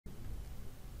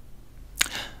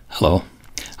Hello,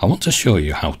 I want to show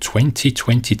you how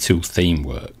 2022 theme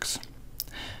works.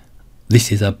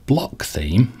 This is a block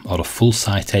theme or a full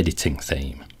site editing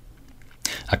theme.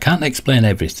 I can't explain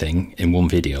everything in one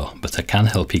video, but I can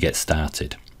help you get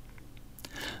started.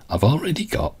 I've already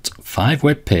got 5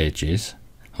 web pages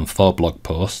and 4 blog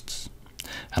posts,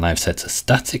 and I've set a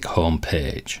static home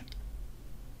page.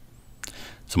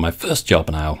 So my first job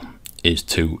now is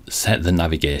to set the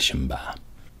navigation bar.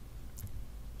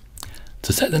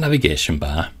 To set the navigation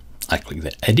bar, I click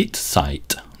the Edit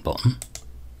Site button,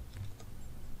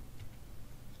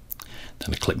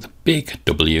 then I click the big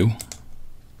W,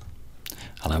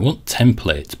 and I want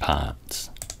template parts.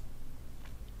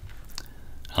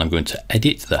 And I'm going to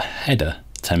edit the header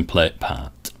template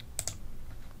part.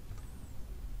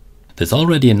 There's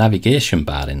already a navigation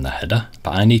bar in the header,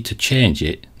 but I need to change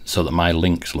it so that my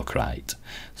links look right.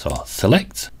 So I'll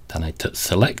select, then I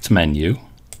select menu,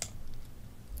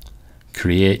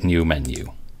 create new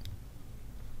menu,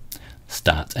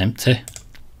 start empty.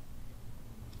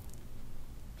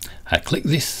 I click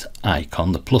this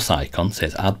icon, the plus icon,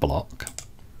 says add block,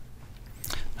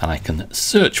 and I can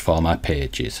search for my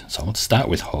pages. So I want to start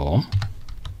with home.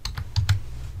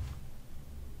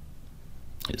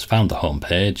 It's found the home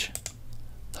page,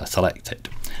 so I select it.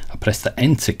 I press the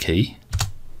enter key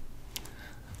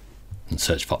and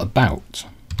search for about.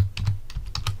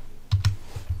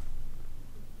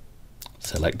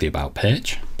 Select the about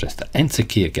page, press the enter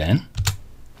key again,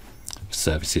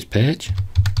 services page,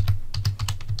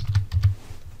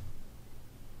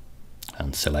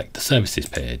 and select the services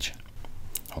page.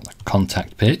 On the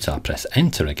contact page, so I press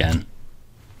enter again,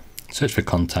 search for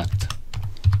contact,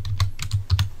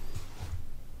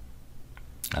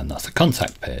 and that's the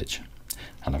contact page.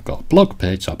 And I've got a blog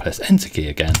page, so I press enter key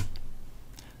again,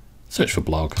 search for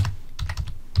blog,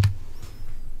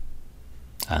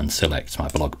 and select my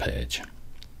blog page.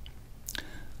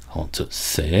 I want to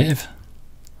save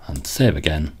and save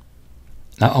again.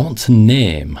 Now I want to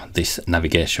name this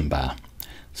navigation bar.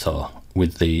 So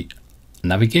with the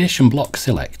navigation block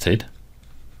selected,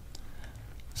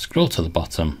 scroll to the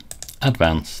bottom,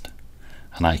 advanced,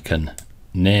 and I can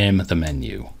name the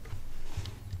menu.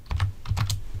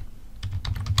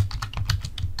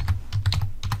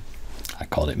 I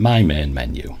call it my main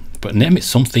menu, but name it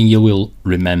something you will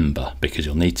remember because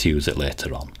you'll need to use it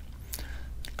later on.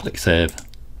 Click save,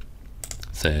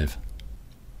 save.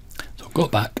 So go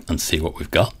back and see what we've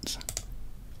got.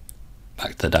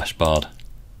 Back to the dashboard.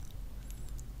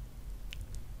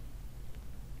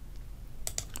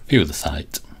 View the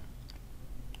site.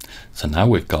 So now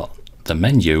we've got the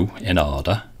menu in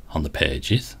order on the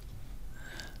pages,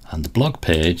 and the blog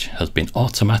page has been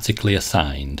automatically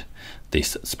assigned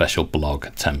this special blog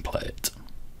template.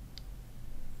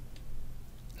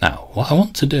 Now what I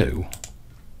want to do,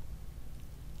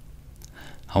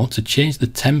 I want to change the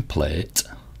template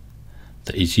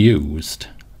that is used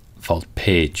for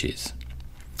pages.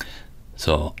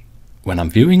 So when I'm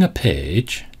viewing a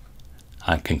page,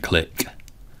 I can click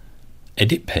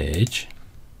edit page,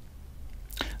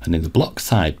 and in the block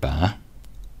sidebar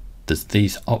there's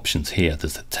these options here.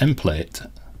 There's a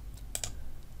template,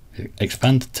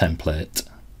 expand template.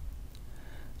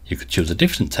 You could choose a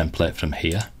different template from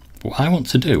here. What I want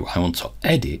to do, I want to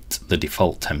edit the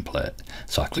default template.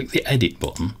 So I click the edit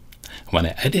button. When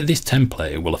I edit this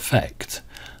template, it will affect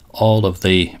all of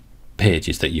the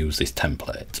pages that use this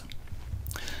template.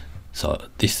 So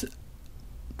this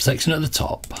section at the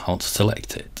top, I want to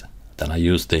select it. Then I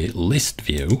use the list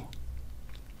view.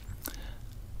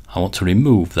 I want to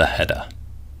remove the header.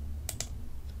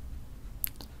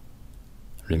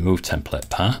 Remove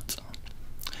template part.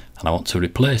 And I want to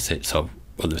replace it. So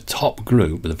with the top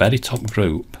group, the very top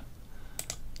group,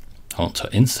 I want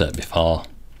to insert before.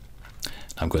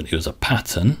 I'm going to use a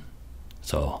pattern.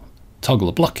 So toggle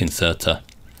the block inserter,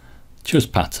 choose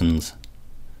patterns,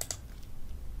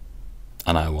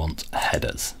 and I want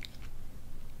headers.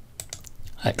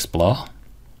 Explore.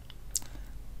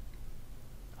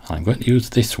 I'm going to use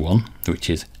this one, which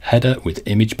is header with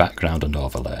image background and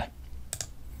overlay.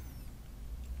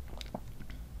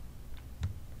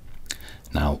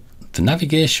 Now the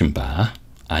navigation bar,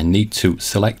 I need to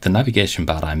select the navigation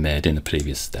bar I made in the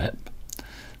previous step.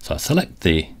 So I select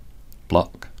the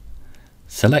block,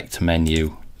 select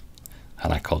menu,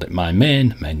 and I called it my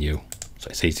main menu, so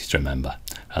it's easy to remember,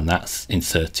 and that's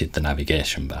inserted the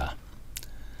navigation bar.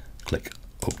 Click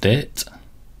update,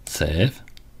 save,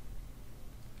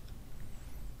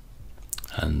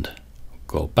 and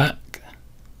go back.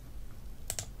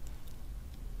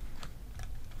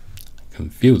 I can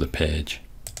view the page.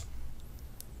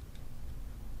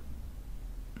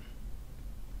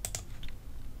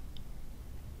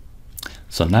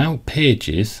 So now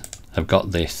pages have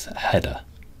got this header,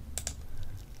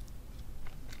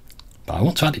 but I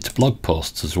want to add it to blog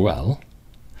posts as well.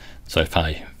 So if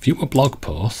I view a blog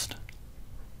post,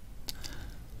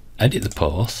 edit the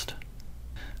post,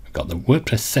 I've got the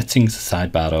WordPress settings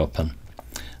sidebar open,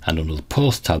 and under the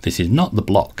post tab, this is not the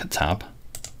block tab,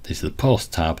 this is the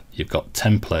post tab, you've got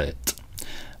template,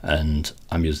 and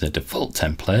I'm using a default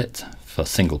template for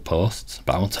single posts,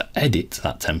 but I want to edit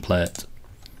that template.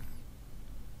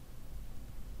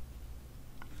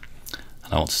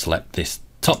 And I want to select this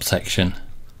top section,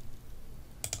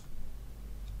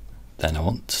 then I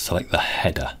want to select the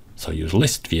header. So use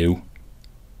list view,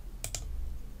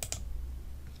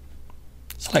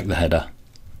 select the header,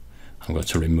 I'm going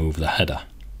to remove the header.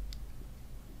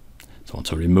 So I want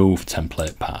to remove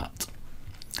template part.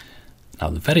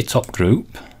 Now the very top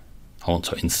group, I want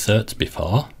to insert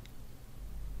before.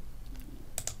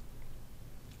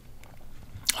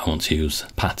 I want to use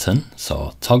pattern,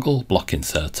 so toggle block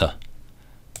inserter,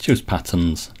 choose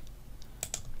patterns,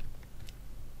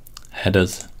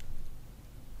 headers,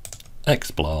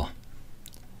 explore.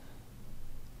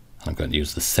 I'm going to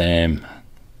use the same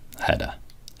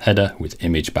header with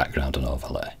image background and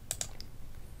overlay.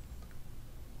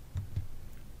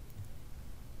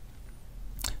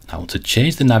 Now I want to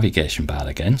change the navigation bar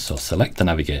again, so select the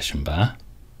navigation bar,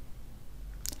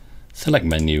 select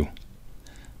menu,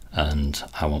 and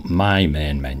I want my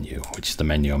main menu, which is the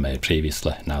menu I made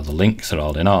previously. Now the links are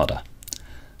all in order.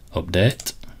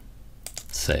 Update,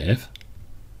 save,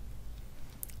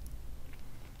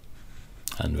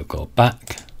 and we'll go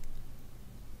back,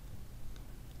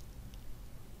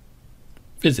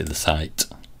 visit the site,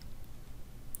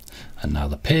 and now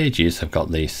the pages have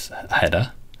got this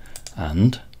header,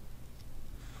 and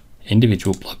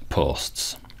individual blog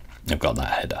posts have got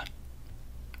that header.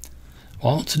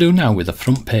 What I want to do now with the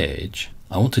front page,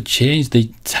 I want to change the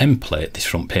template this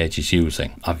front page is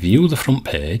using. I view the front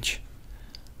page,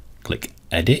 click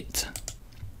edit.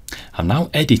 I'm now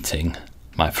editing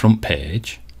my front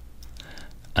page,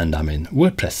 and I'm in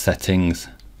WordPress settings,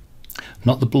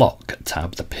 not the block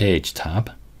tab, the page tab.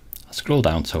 I scroll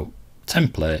down to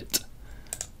template,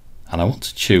 and I want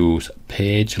to choose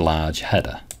page large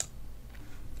header.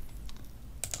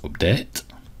 Update,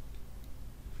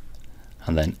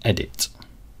 and then edit.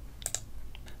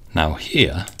 Now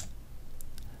here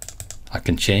I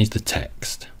can change the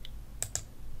text.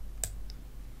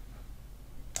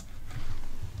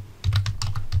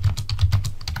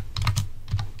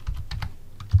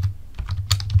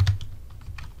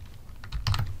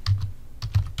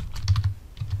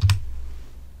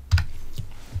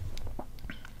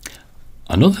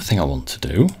 Another thing I want to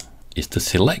do is to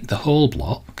select the whole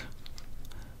block.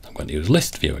 I'm going to use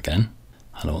list view again,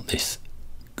 and I want this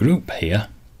group here,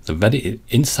 the very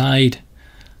inside,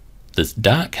 there's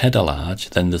dark header large,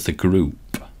 then there's the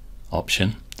group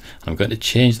option. I'm going to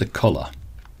change the colour,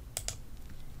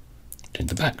 change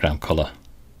the background colour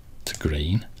to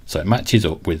green, so it matches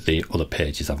up with the other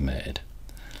pages I've made.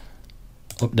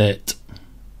 Update,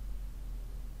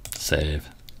 save.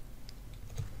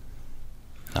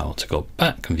 Now I want to go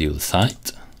back and view the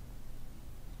site.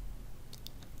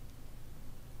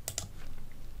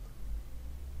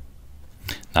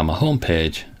 Now my home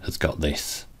page has got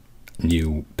this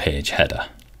new page header.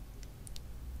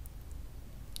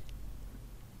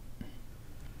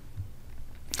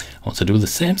 I want to do the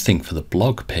same thing for the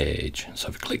blog page. So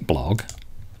if you click blog,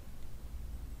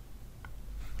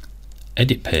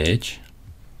 edit page,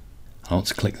 I want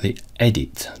to click the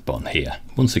edit button here.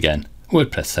 Once again,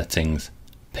 WordPress settings,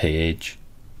 page,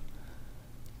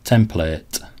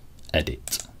 template,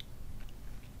 edit.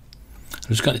 I'm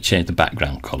just going to change the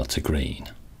background colour to green.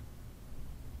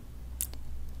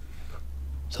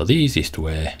 So the easiest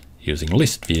way, using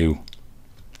list view,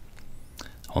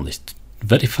 on this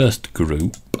very first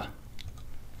group,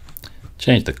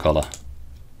 change the colour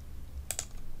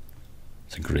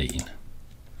to green,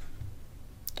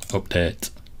 update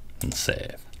and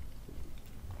save.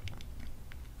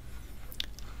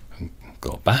 And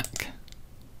go back,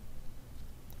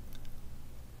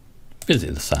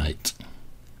 visit the site,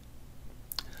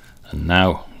 and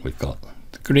now we've got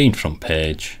the green front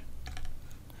page.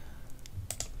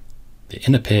 The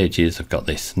inner pages have got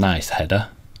this nice header.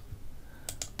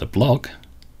 The blog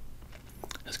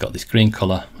has got this green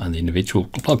colour, and the individual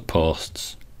blog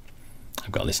posts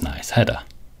have got this nice header.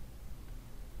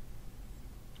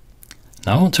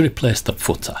 Now I want to replace the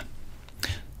footer.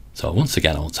 So once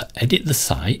again, I want to edit the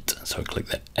site. So I click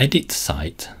the edit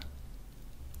site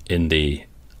in the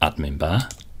admin bar.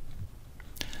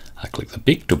 I click the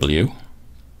big W,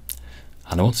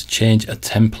 and I want to change a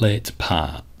template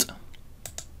part.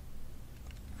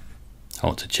 I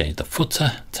want to change the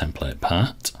footer template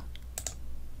part.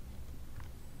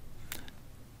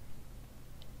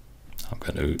 I'm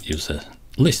going to use the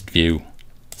list view,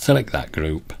 select that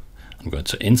group. I'm going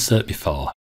to insert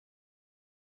before.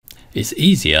 It's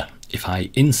easier if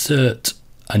I insert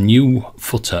a new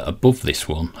footer above this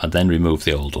one and then remove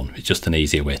the old one. It's just an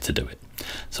easier way to do it.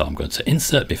 So I'm going to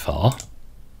insert before,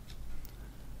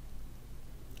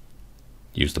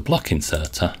 use the block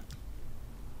inserter,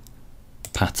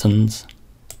 patterns,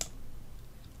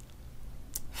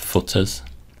 footers,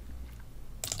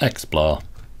 explore,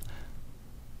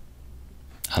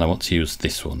 and I want to use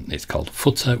this one. It's called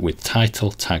footer with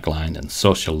title, tagline and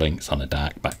social links on a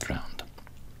dark background.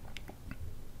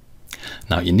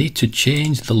 Now you need to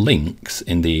change the links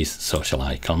in these social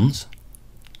icons.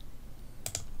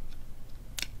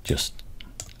 Just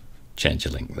change a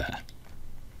link there.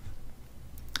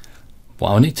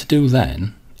 What I need to do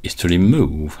then is to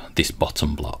remove this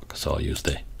bottom block. So I'll use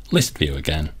the list view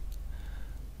again,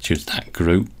 choose that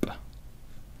group,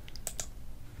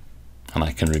 and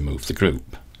I can remove the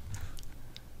group.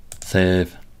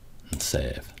 Save and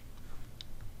save.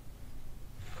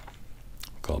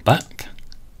 Go back,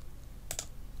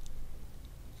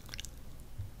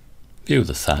 view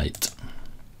the site,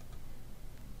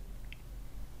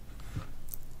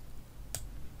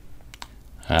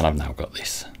 and I've now got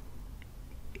this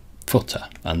footer,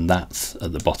 and that's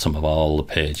at the bottom of all the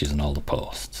pages and all the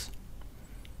posts.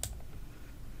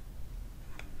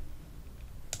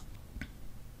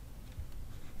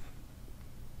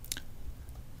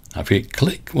 Now if we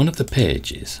click one of the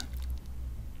pages,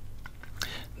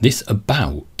 this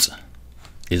about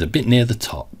is a bit near the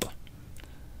top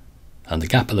and the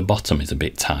gap at the bottom is a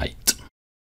bit tight.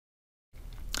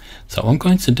 So what I'm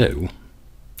going to do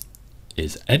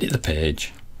is edit the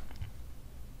page,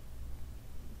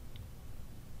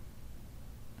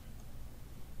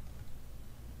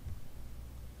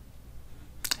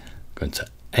 going to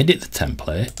edit the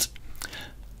template,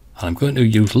 and I'm going to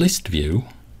use list view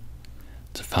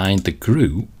to find the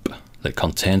group that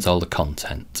contains all the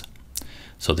content.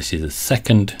 So this is the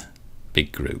second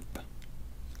big group.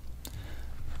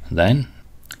 And then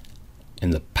in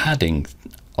the padding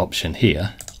option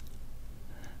here,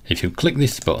 if you click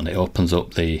this button, it opens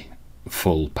up the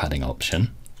full padding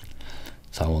option.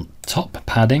 So I want top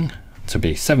padding to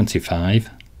be 75.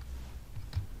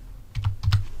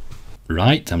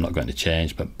 Right, I'm not going to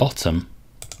change, but bottom,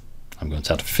 I'm going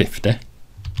to add 50.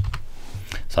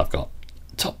 So I've got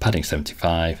top padding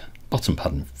 75, bottom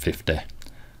padding 50,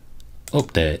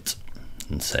 update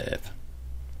and save.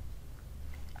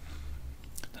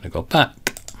 Then I go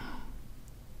back,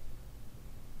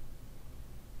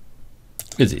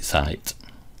 visit site,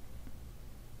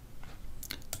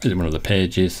 visit one of the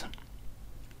pages,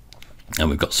 and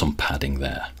we've got some padding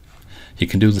there. You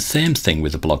can do the same thing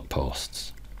with the blog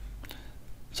posts.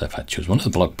 So if I choose one of the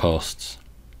blog posts,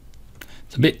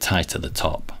 it's a bit tight at the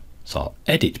top. So I'll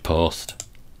edit post.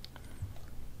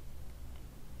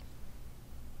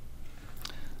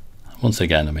 Once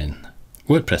again, I'm in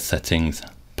WordPress settings,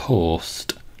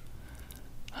 post.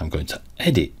 I'm going to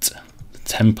edit the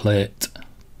template,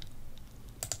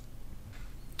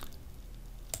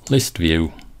 list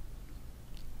view,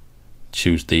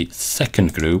 choose the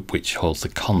second group which holds the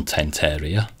content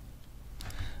area,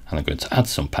 and I'm going to add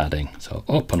some padding. So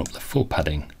open up the full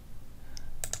padding,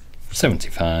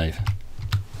 75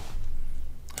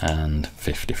 and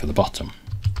 50 for the bottom.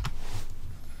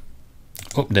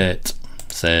 Update,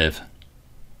 save,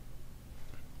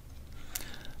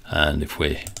 and if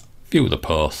we view the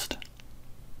post,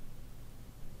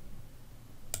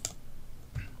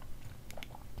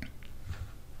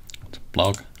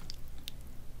 blog,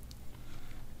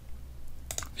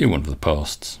 view one of the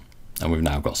posts, and we've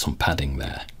now got some padding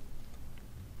there.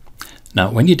 Now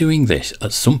when you're doing this,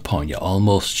 at some point you're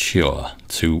almost sure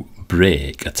to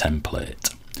break a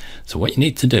template. So what you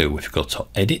need to do, if you go to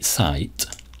edit site,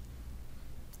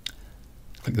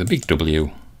 click the big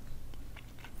W,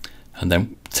 and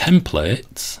then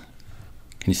templates,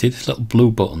 can you see this little blue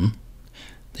button?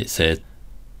 It says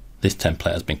this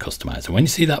template has been customized. And when you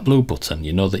see that blue button,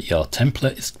 you know that your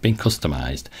template has been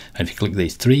customized. And if you click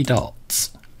these three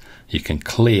dots, you can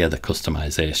clear the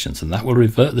customizations, and that will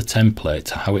revert the template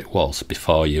to how it was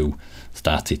before you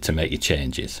started to make your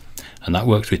changes. And that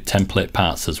works with template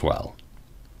parts as well.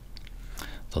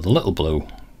 So the little blue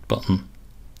button,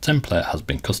 template has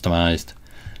been customized.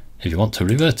 If you want to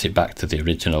revert it back to the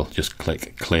original, just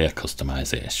click clear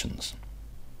customizations.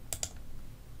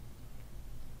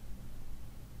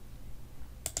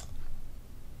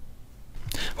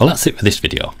 Well, that's it for this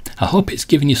video. I hope it's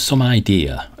given you some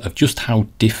idea of just how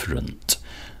different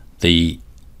the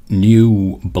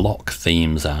new block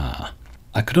themes are.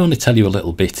 I could only tell you a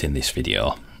little bit in this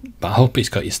video, but I hope it's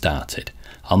got you started.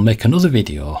 I'll make another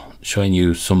video showing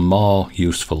you some more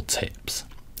useful tips.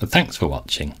 So thanks for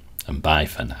watching, and bye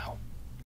for now.